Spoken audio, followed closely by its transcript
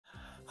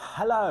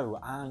Hello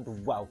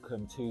and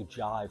welcome to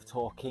Jive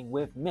Talking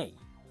with me,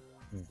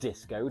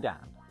 Disco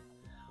Dan.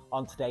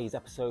 On today's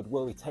episode,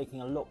 we'll be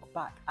taking a look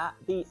back at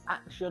the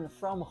action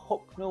from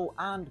Hucknall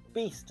and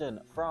Beeston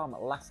from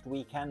last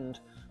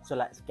weekend. So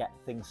let's get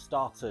things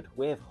started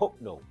with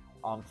Hucknall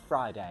on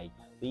Friday,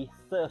 the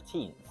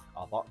 13th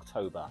of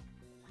October.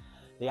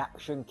 The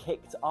action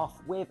kicked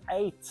off with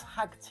a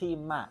tag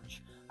team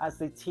match as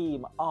the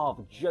team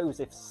of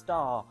Joseph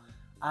Starr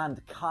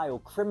and Kyle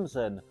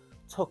Crimson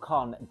took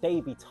on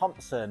Davey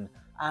Thompson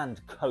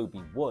and Kobe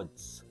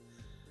Woods.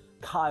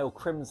 Kyle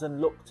Crimson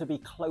looked to be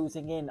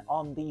closing in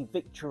on the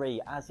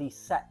victory as he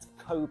set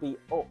Kobe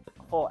up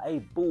for a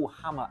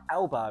bullhammer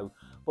elbow,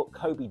 but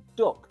Kobe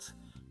ducked,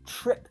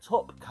 tripped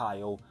up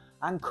Kyle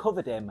and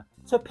covered him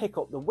to pick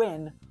up the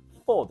win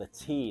for the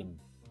team.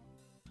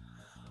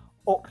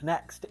 Up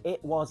next,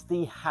 it was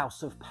the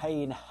House of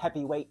Pain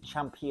heavyweight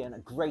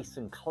champion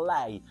Grayson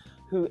Clay,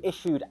 who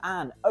issued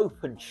an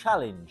open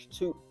challenge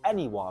to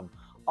anyone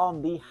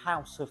on the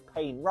House of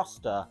Pain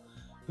roster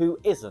who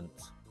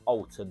isn't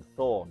Alton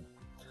Thorne.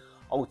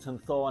 Alton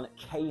Thorne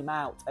came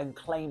out and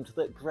claimed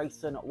that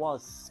Grayson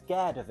was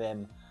scared of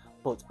him,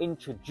 but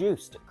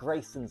introduced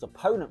Grayson's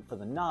opponent for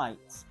the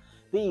night,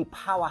 the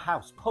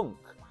powerhouse punk,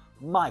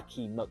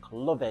 Mikey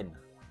McLovin.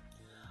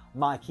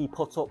 Mikey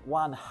put up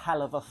one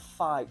hell of a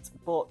fight,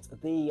 but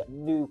the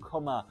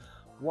newcomer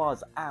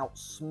was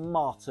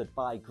outsmarted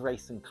by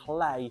Grayson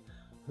Clay,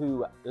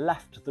 who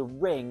left the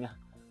ring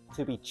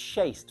to be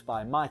chased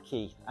by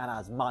Mikey, and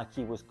as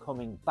Mikey was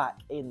coming back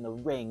in the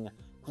ring,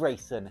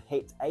 Grayson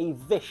hit a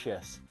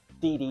vicious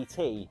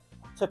DDT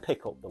to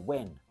pick up the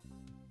win.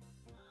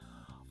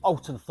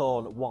 Alton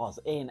Thorne was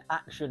in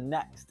action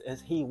next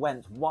as he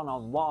went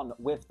one-on-one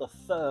with the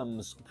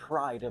firm's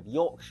pride of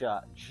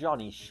Yorkshire,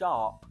 Johnny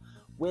Sharp,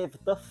 with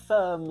the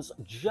firm's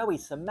Joey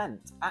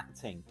Cement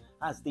acting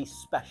as the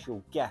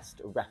special guest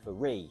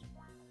referee.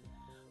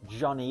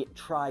 Johnny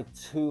tried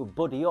to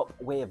buddy up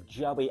with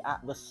Joey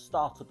at the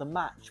start of the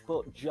match,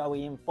 but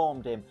Joey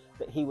informed him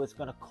that he was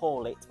going to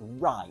call it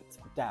right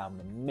down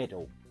the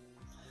middle.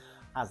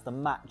 As the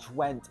match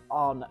went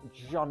on,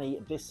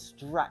 Johnny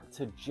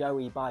distracted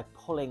Joey by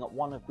pulling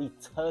one of the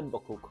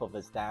turnbuckle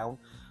covers down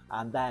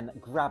and then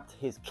grabbed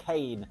his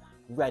cane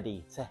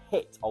ready to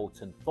hit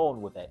Alton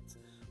Thorne with it.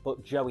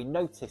 But Joey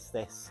noticed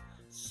this,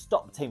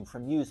 stopped him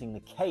from using the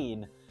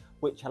cane,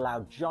 which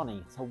allowed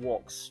Johnny to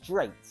walk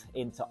straight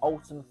into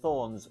Alton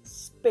Thorne's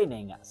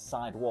spinning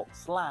sidewalk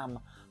slam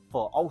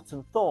for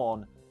Alton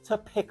Thorne to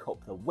pick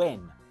up the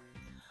win.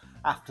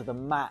 After the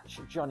match,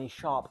 Johnny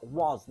Sharp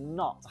was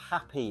not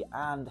happy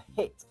and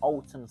hit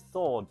Alton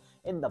Thorne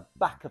in the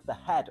back of the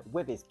head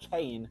with his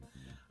cane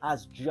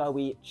as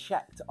Joey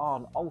checked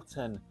on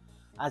Alton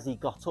as he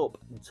got up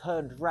and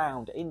turned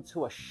round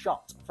into a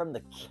shot from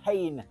the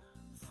cane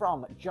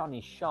from Johnny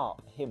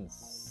Sharp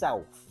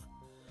himself.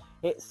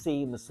 It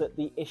seems that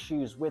the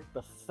issues with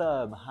the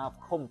firm have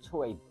come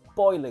to a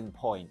boiling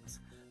point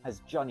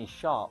as Johnny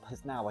Sharp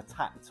has now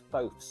attacked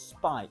both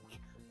Spike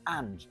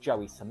and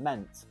Joey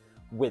Cement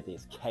with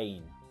his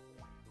cane.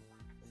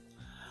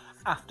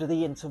 After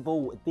the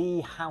interval,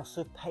 the House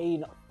of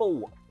Pain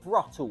Full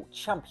Throttle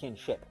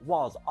Championship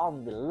was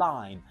on the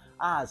line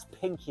as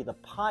Pinky the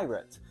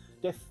Pirate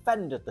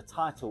defended the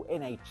title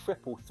in a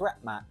triple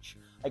threat match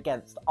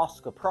against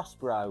Oscar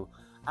Prospero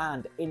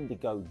and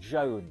Indigo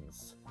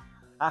Jones.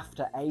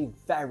 After a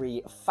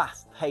very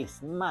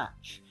fast-paced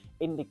match,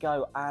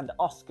 Indigo and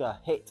Oscar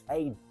hit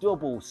a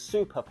double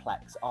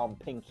superplex on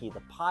Pinky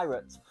the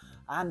Pirate,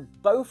 and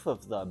both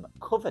of them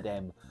covered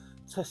him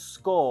to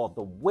score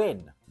the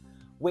win,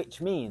 which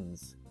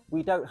means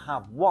we don't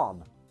have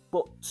one,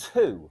 but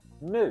two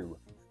new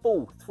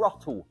Full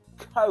Throttle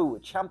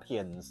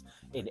co-champions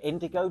in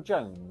Indigo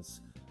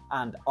Jones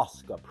and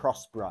Oscar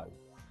Prospero.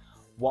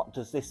 What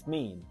does this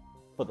mean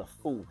for the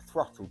Full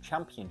Throttle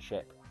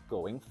Championship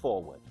going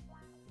forward?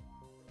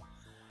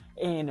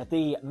 In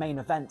the main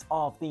event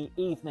of the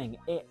evening,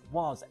 it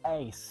was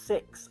a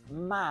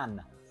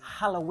 6-man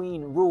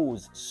Halloween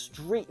rules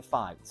street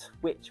fight,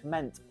 which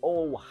meant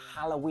all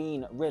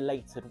Halloween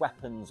related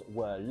weapons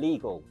were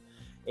legal.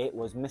 It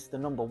was Mr.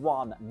 Number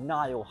 1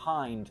 Niall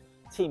Hind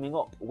teaming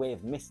up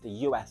with Mr.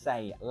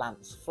 USA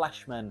Lance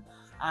Fleshman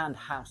and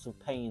House of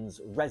Pain's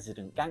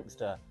resident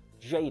gangster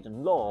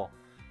Jaden Law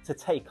to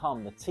take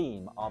on the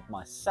team of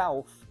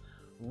myself,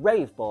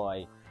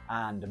 Raveboy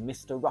and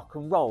Mr. Rock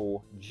and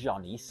Roll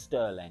Johnny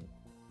Sterling.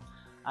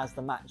 As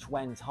the match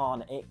went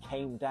on, it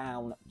came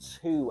down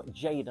to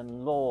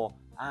Jaden Law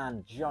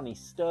and Johnny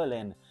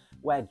Sterling,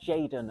 where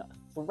Jaden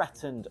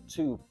threatened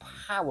to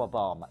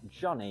powerbomb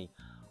Johnny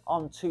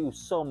onto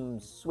some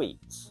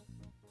sweets.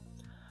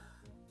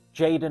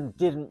 Jaden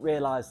didn't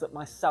realise that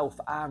myself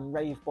and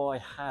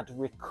Raveboy had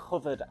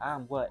recovered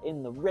and were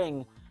in the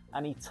ring,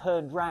 and he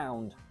turned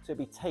round to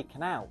be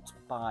taken out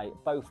by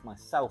both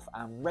myself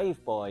and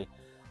Raveboy,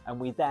 and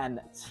we then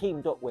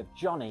teamed up with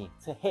Johnny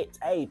to hit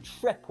a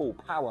triple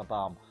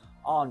powerbomb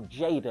on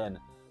Jaden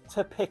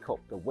to pick up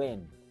the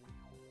win.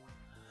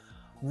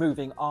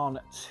 Moving on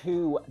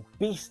to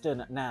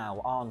Beeston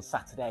now on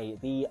Saturday,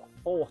 the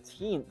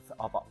 14th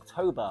of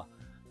October.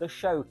 The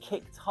show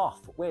kicked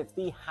off with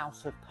the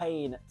House of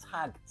Pain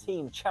Tag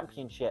Team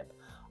Championship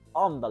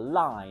on the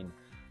line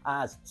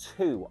as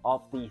two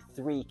of the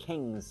three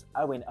kings,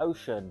 Owen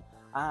Ocean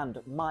and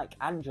Mike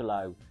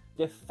Angelo,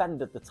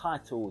 defended the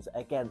titles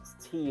against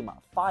Team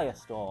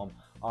Firestorm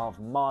of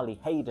Marley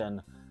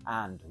Hayden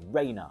and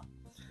Rayner.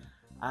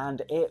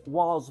 And it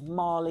was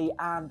Marley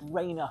and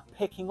Rayner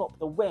picking up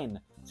the win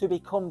to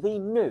become the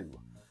new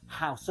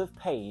House of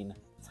Pain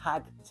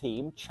Tag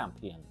Team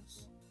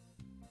Champions.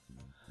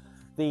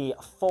 The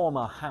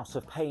former House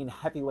of Pain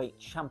heavyweight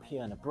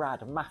champion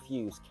Brad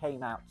Matthews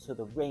came out to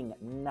the ring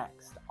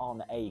next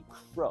on a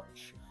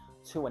crutch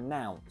to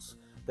announce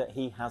that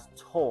he has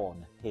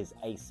torn his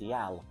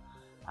ACL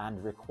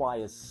and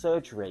requires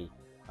surgery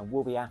and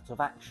will be out of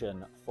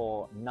action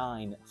for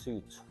 9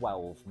 to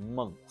 12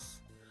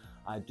 months.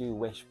 I do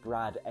wish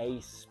Brad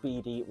a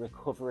speedy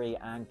recovery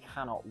and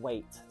cannot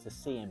wait to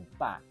see him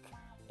back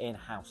in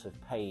House of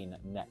Pain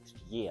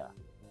next year.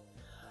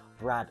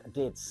 Brad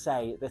did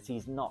say that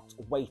he's not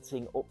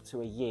waiting up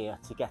to a year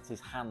to get his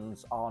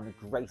hands on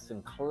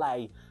Grayson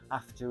Clay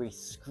after he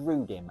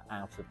screwed him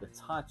out of the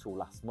title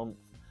last month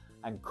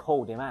and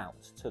called him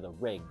out to the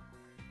ring.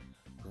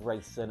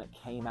 Grayson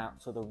came out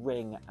to the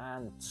ring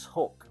and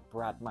took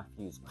Brad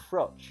Matthews'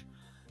 crutch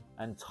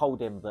and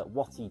told him that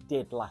what he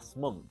did last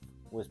month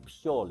was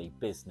purely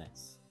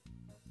business.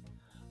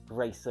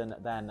 Grayson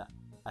then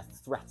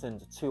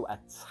threatened to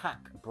attack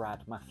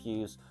Brad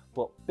Matthews,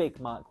 but Big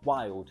Mike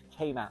Wild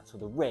came out to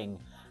the ring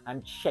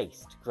and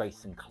chased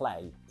Grayson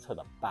Clay to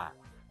the back.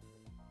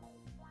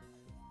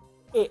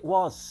 It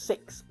was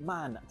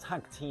six-man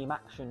tag team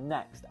action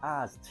next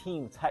as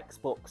Team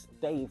Textbooks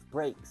Dave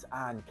Breaks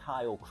and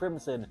Kyle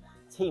Crimson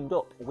teamed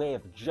up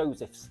with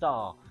Joseph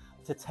Starr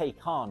to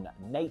take on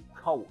Nate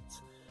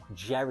Colt,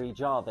 Jerry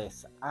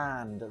Jarvis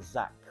and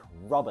Zach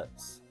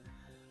Roberts.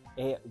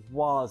 It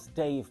was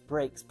Dave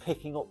Breaks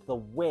picking up the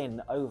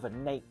win over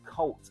Nate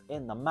Colt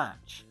in the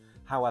match.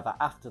 However,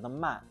 after the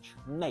match,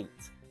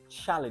 Nate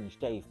challenged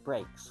Dave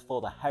Breaks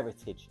for the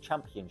Heritage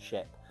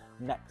Championship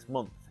next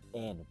month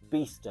in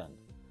Beeston.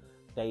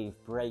 Dave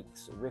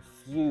Breaks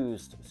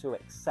refused to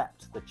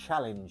accept the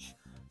challenge.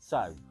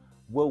 So,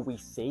 will we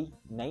see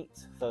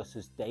Nate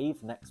versus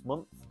Dave next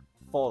month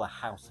for the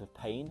House of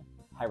Pain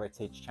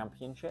Heritage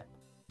Championship?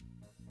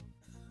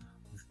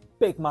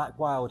 Big Mike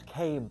Wild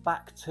came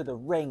back to the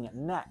ring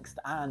next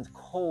and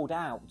called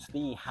out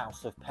the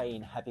House of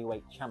Pain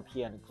heavyweight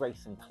champion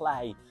Grayson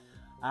Clay,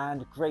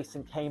 and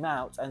Grayson came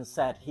out and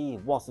said he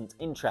wasn't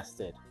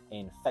interested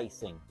in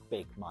facing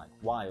Big Mike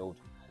Wild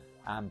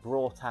and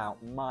brought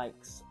out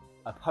Mike's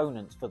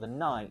opponent for the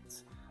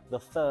night, the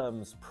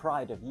firm's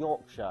pride of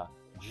Yorkshire,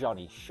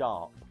 Johnny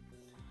Sharp.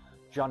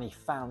 Johnny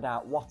found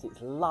out what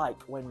it's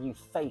like when you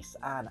face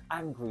an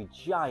angry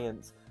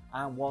giant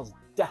and was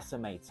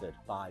decimated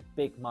by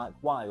Big Mike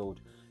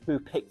Wild, who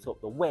picked up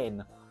the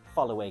win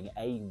following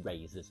a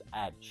razor's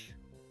edge.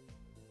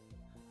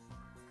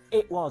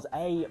 It was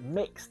a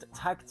mixed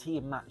tag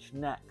team match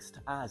next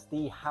as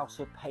the House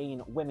of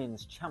Pain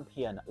Women's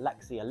Champion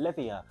Lexi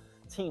Olivia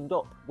teamed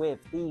up with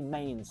the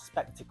main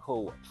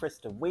spectacle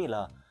Tristan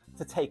Wheeler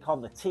to take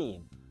on the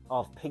team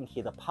of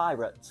Pinky the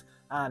Pirate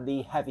and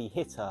the heavy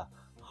hitter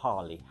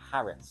Harley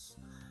Harris.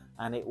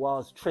 And it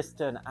was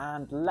Tristan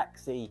and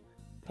Lexi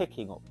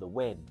picking up the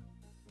win.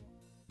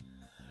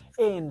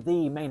 In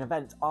the main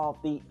event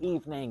of the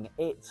evening,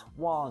 it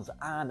was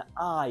an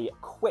I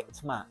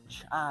Quit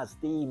match as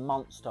the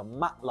monster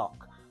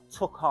Matlock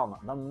took on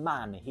the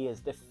man he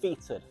has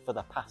defeated for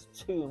the past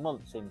 2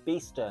 months in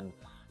Beeston,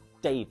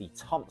 Davey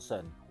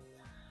Thompson.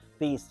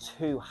 These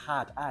two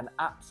had an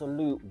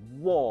absolute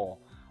war,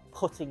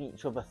 putting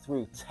each other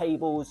through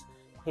tables,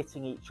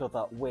 hitting each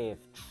other with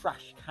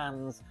trash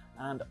cans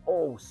and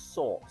all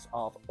sorts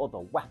of other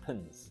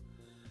weapons.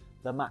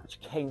 The match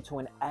came to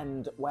an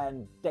end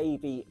when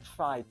Davey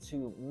tried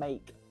to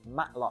make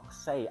Matlock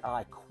say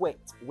 "I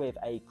quit" with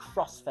a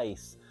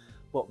crossface,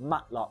 but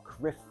Matlock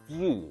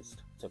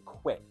refused to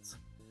quit.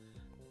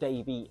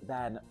 Davey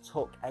then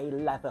took a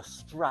leather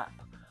strap,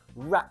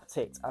 wrapped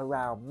it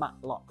around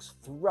Matlock's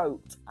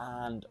throat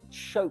and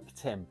choked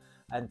him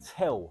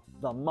until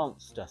the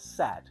monster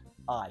said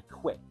 "I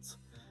quit,"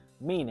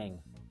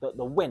 meaning that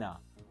the winner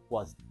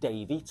was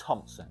Davey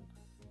Thompson.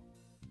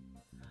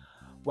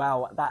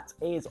 Well, that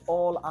is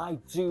all I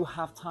do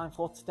have time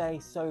for today,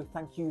 so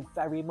thank you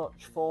very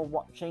much for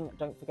watching.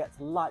 Don't forget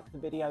to like the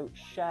video,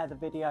 share the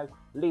video,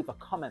 leave a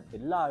comment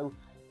below,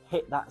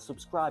 hit that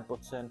subscribe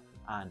button,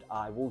 and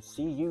I will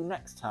see you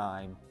next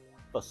time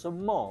for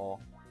some more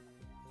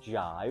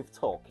Jive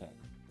Talking.